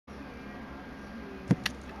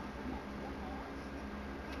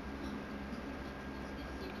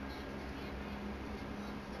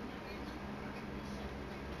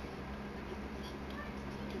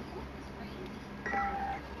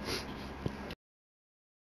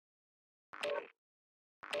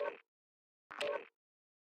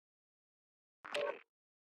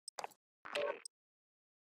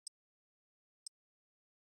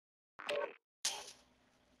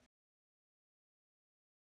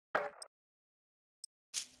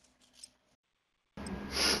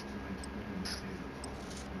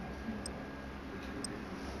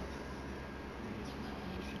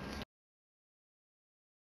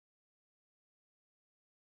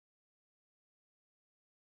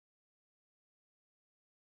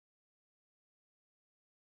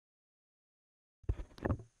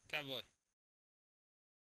Cowboy.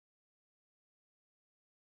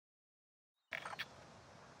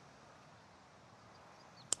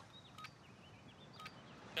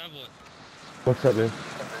 Cowboy. What's up, man?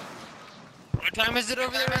 What time is it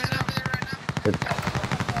over there right now? It's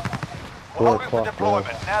We're 4 holding for o'clock, deployment.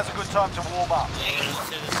 bro. Now's a good time to warm up. Yeah, the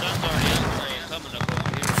sun's already up there and coming up over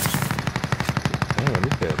here. Damn,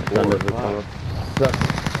 this said Sun 4 doesn't come o'clock. up. What's up?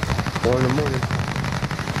 4 in the morning.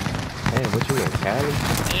 Damn, what you in, Cali?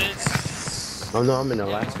 It's... Oh, no, I'm in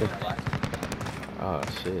Alaska. Oh,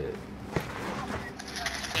 shit.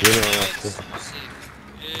 You're in Alaska. Let's see.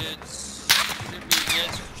 Should be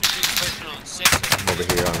pushing on 6. I'm over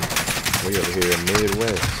here we over here in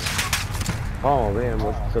Midwest. Oh, man.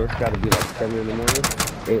 So it's got to be like 7 in the morning?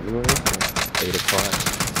 8 in the morning? 8 o'clock.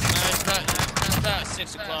 It's about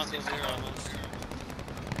 6 o'clock over here almost.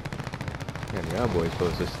 And y'all boys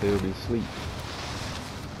supposed to still be asleep.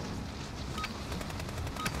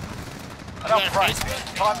 Enough practice.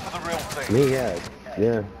 Time for the real thing. Me, yeah.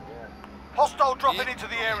 Yeah. Hostile dropping into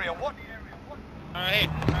the area. What? Alright.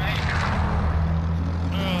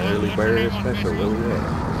 Early bird special, where we at?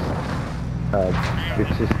 It's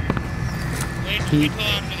just... Wait till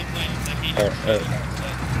after the plane.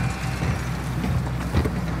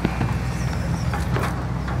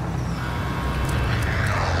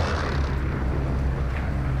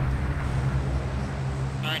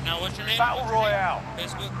 Alright, now what's your name? Battle Royale.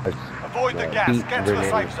 Facebook? Avoid the gas. Get to the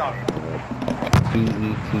safe zone.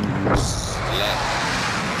 P-E-T-E.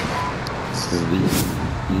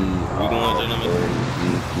 We going, gentlemen?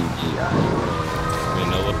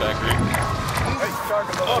 Nova Factory. Hey,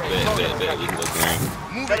 target Oh, located. bet. We can go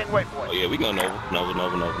green. Setting Oh, waypoint. yeah, we go Nova.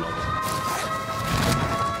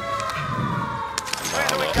 Clear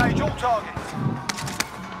to engage all targets.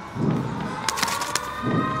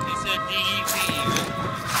 He said DEP.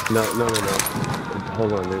 No.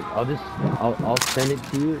 Hold on, dude. I'll send it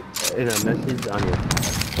to you in a message on your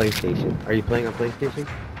PlayStation. Are you playing on PlayStation?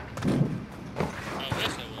 I wish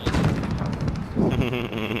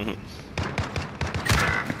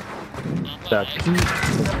I was.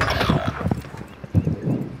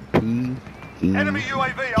 The Enemy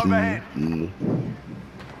UAV overhead.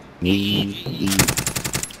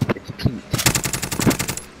 It's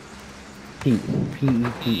Pete.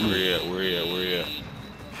 P-E-T-E. Where at?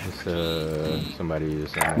 It's, somebody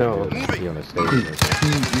is No. he on the stage or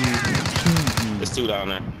something. There's 2 down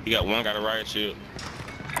there. One got a riot shield.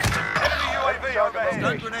 Enemy UAV overhead.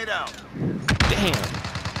 Stun grenade out. Damn.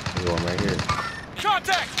 There's one right here.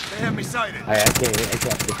 Contact. They have me sighted. I can't.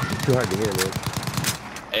 It's too hard to hear, man.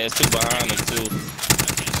 Hey, there's 2 behind us, too.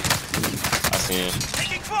 I see him.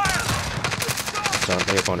 Taking fire. So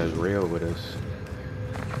they up on his rail with us.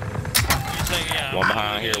 One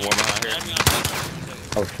behind here.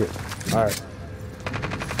 Oh shit. Alright.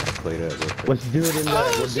 Play that real quick. Let's do it in the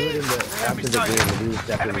after the game. We'll do this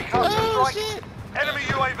after Enemy the cluster game. strike. Enemy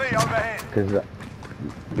UAV overhead. Because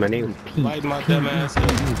my name is Pete. Light my dumb ass up.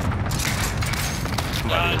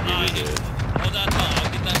 Somebody look really good. Hold on,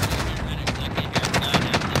 I'll get that to you in a minute. I can't hear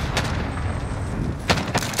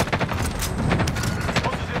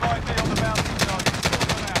Positive ID on the mountain side.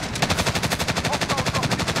 Hostile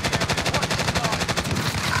dropping into the area. Watch your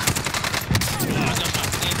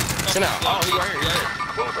Sit down. Oh, he right here.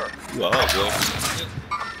 You up, boy.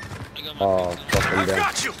 Oh, fuck him I've down.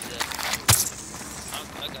 got you. I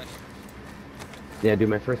got you. Yeah, dude,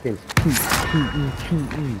 my first name's Pete.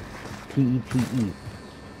 P-E-T-E. P-E-T-E.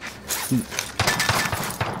 Pete.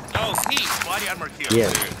 Oh, Pete. Body armor here.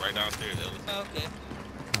 Yeah. Right downstairs, Ellis. Okay.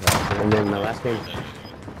 And then my last name,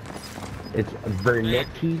 it's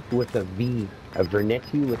Vernetti with a V. A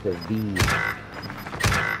Vernetti with a V.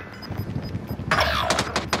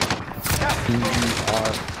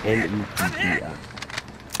 P-E-R-N-E-T-T-I.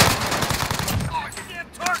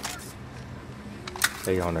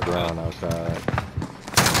 They on the ground outside.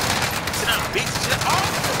 Sit down, bitch. Oh,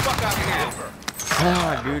 get the fuck out of here.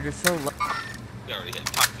 Ah, dude, it's so low. He already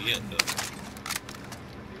had popped me up, though.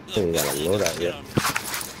 You got a loadout yet.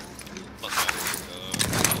 Fuck out of here.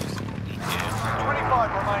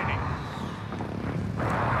 25 remaining.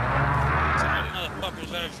 Motherfuckers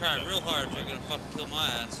better try real hard if they're gonna fucking kill my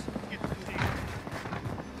ass.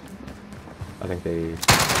 I think they...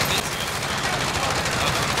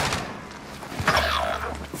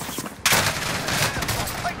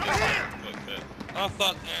 Oh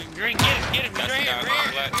fuck, Green, get him, he's right here,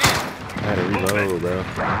 right here. I had to reload, bro.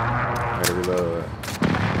 I had to reload.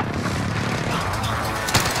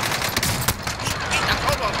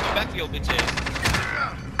 Hold on, come back to your bitch ass.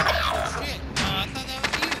 Shit, I thought that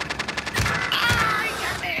was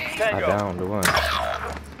you. I downed the one.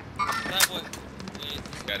 That boy,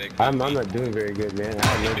 Got that. I'm not doing very good, man. I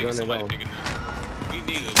have no gun at all. We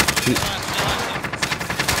need a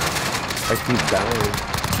I keep dying.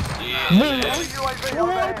 Enemy UAV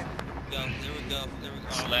overhead. There we go.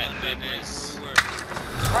 Slap business.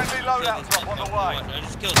 Friendly loadout drop on the way. I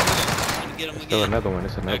just killed two. I'm gonna get him again. Still another one.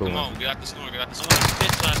 It's Hey, another come one. on, get out the storm, get out the I storm. want to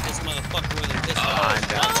pitch slap this motherfucker with a pistol.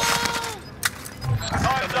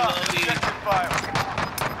 Time's up. Objective failed.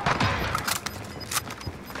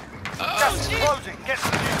 Gas is closing. Get to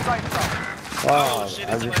the new safe zone. Oh,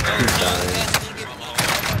 I just keep dying.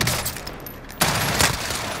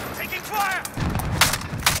 Taking fire.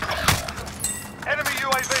 Enemy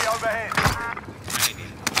UAV overhead.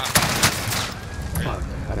 Fuck.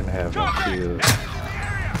 I didn't have no shield.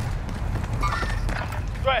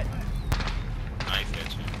 Threat. Knife at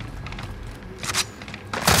you.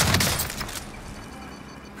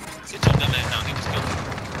 Sit your dumb ass down, he was killed.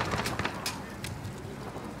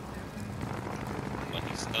 But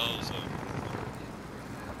he stole some.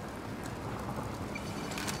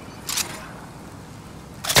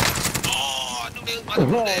 Oh, I knew they was about to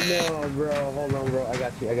do Oh that. no, bro. Hold on, bro. I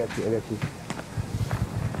got you.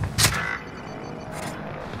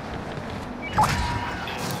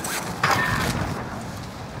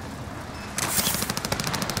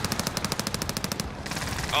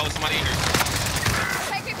 Oh, somebody in here.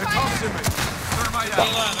 Taking They're fire! close to me. Turn my Stay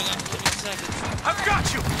alive, I got 20 seconds. I've got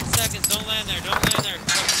you. Seconds, don't land there,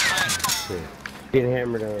 Shit. Getting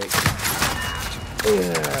hammered out.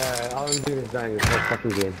 Yeah, all I'm doing is dying this whole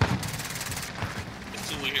fucking game. It's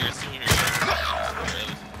two in here, it's two in here.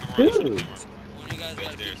 Dude. One of you guys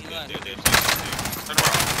got a PT left. Turn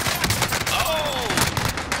around. Oh!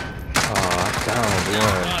 Oh, I found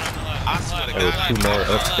one. I swear to There was God. two more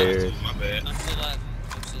upstairs. My bad. I'm still alive.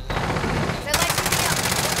 They're lighting me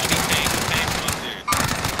up. He came from upstairs.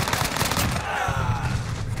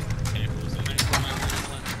 Came from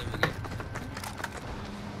upstairs.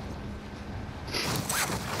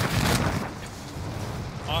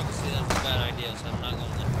 Obviously, that's a bad idea, so I'm not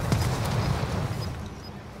going there.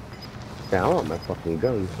 Yeah, I want my fucking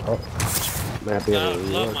guns. Oh, I'm happy I to love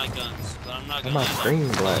reload. my guns, but I'm not Why going my to screen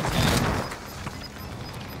black?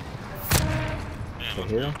 Man, The my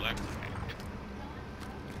hell? black.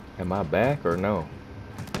 Am I back or no?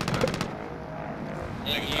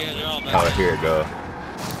 Yeah, you guys are all Oh, back. here it go.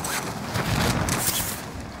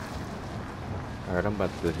 Alright, I'm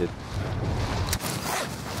about to hit.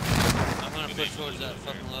 I'm going to push towards that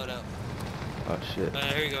fucking loadout. Oh shit.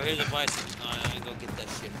 Here you go, here's a bison. I'm going to go get that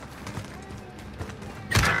shit.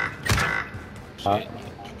 I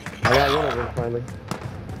got one of them finally.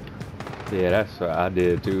 Yeah, that's what I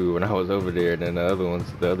did too when I was over there. And then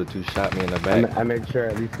the other two shot me in the back. I made sure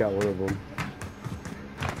I at least got one of them.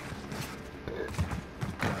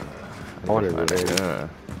 I wanted Find to a reload. gun.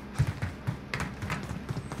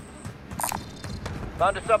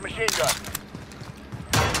 Found a submachine gun.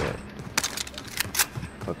 Yeah.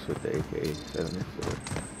 Fucks with the AK-47.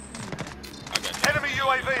 I got you. Enemy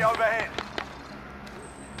UAV overhead.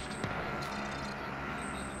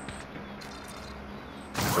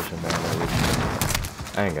 Pushing down over.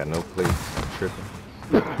 I ain't got no plate. I'm tripping.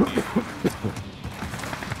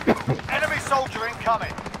 Enemy soldier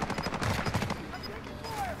incoming.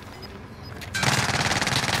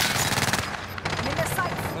 I'm in their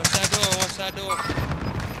sights. Watch that door.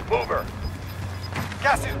 Mover.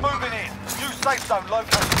 Gas is moving in. New safe zone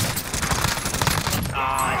located.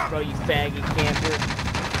 Ah, bro, you faggot camper.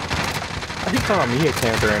 He called me a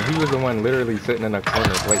camper, and he was the one literally sitting in a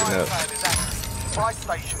corner waiting up. Price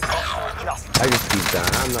station cost for adjustment. I just keep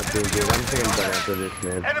dying. I'm not doing good. I'm taking done after this,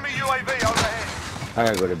 man. Enemy UAV overhead. I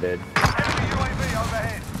gotta go to bed. Enemy UAV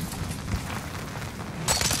overhead.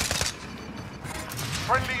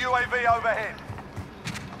 Friendly UAV overhead.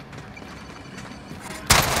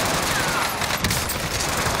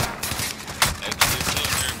 Hey, this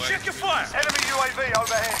is everybody. Check your fire. Enemy UAV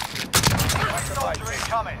overhead. Soldier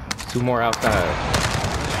incoming. Two more outside.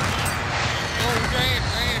 Oh, right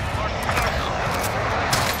here.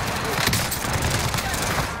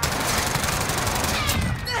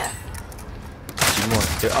 Two more.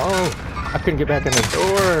 Oh, I couldn't get back in the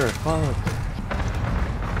door. Fuck.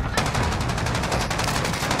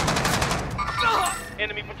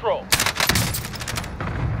 Enemy patrol.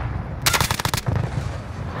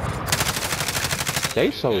 They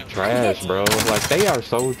so trash, bro. Like, they are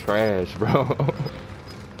so trash, bro.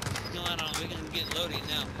 We can get loaded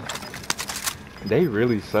now. They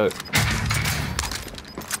really suck.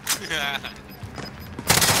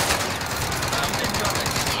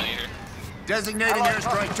 Designating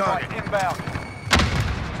airstrike target. Inbound.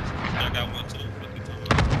 I got one too.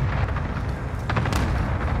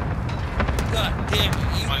 God damn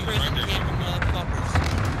it, you Mine was prison right there. camping motherfuckers.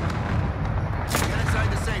 Get inside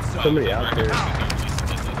the safe zone. Somebody out there.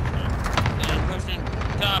 They're pushing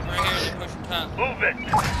top right here, they're pushing top. Move it.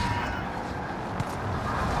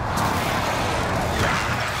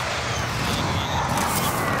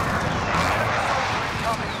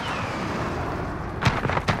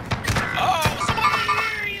 Oh,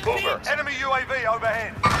 somebody here! You Over. bitch. Enemy UAV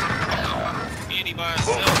overhead. And he by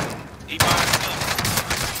himself. He by himself.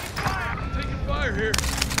 Taking fire here.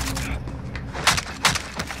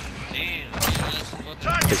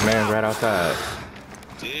 Damn. His man's right outside.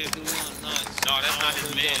 Dude. No, that's not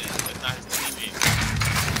his man. That's not his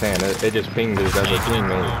teammate. Saying it just pinged his other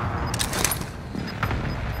teammate.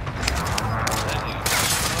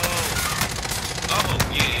 Oh,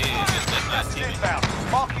 yeah. That's not his teammate.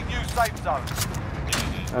 Inbound. Marking new safe zone.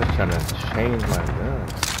 I was trying to change my gun.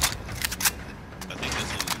 I think this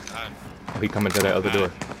one is hot. He coming to that other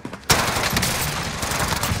door.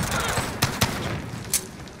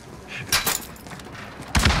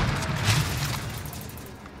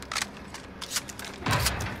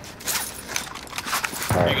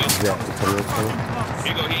 Alright, Here you yeah, coming. Here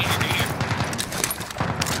you go, here.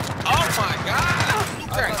 Oh my god! Oh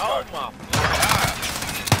my god!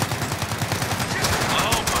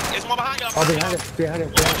 Oh my, it's one behind you. Oh, behind it.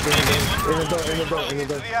 In the door. To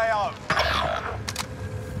the AO.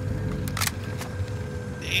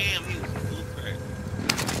 Damn, he was blue crack.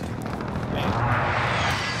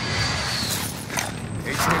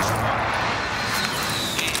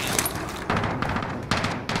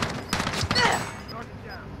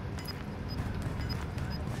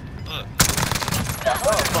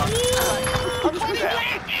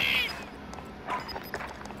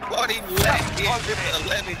 What he left him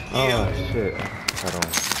 11 kills. Oh shit. Hold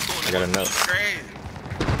on. I got enough. Crazy.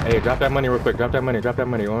 Hey, drop that money real quick. Drop that money,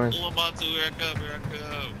 Orange. I'm about to. Here I come.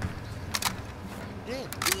 Good.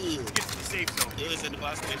 Get to the safe zone. Good in the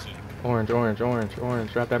bus station. Orange.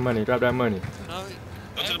 Drop that money. No,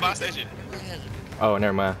 Go to the bus station. Oh,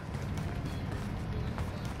 never mind.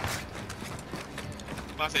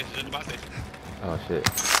 Bus station. In the bus station. Oh shit.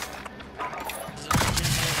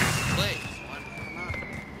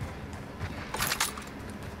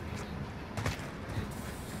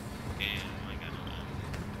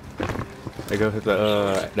 They go hit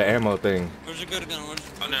the ammo thing. Where's your good gun?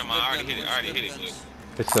 Oh, never mind. I already hit it.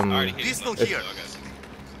 It's some, I already hit it. Pistol Okay, here. I got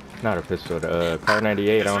you. not a pistol. The Car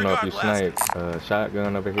 98. I don't know if you snipe.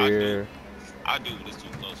 Shotgun over here. I do, but it's too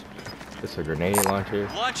close. It's a grenade launcher.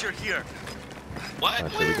 Launcher here. What? Oh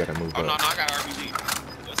shit, we gotta move Oh, no, up. I got RPG.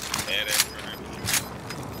 That's a badass RPG.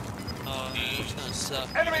 Oh, it's gonna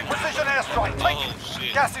suck. Enemy precision airstrike. Take Oh, it.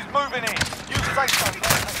 shit. Gas is moving in. Use safe zone.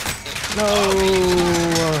 No.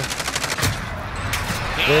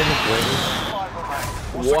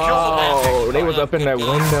 Wow, they was up in that I could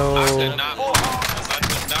window. not move. Once I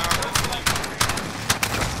took down,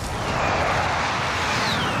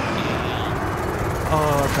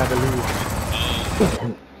 Oh, I tried to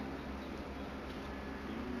leave.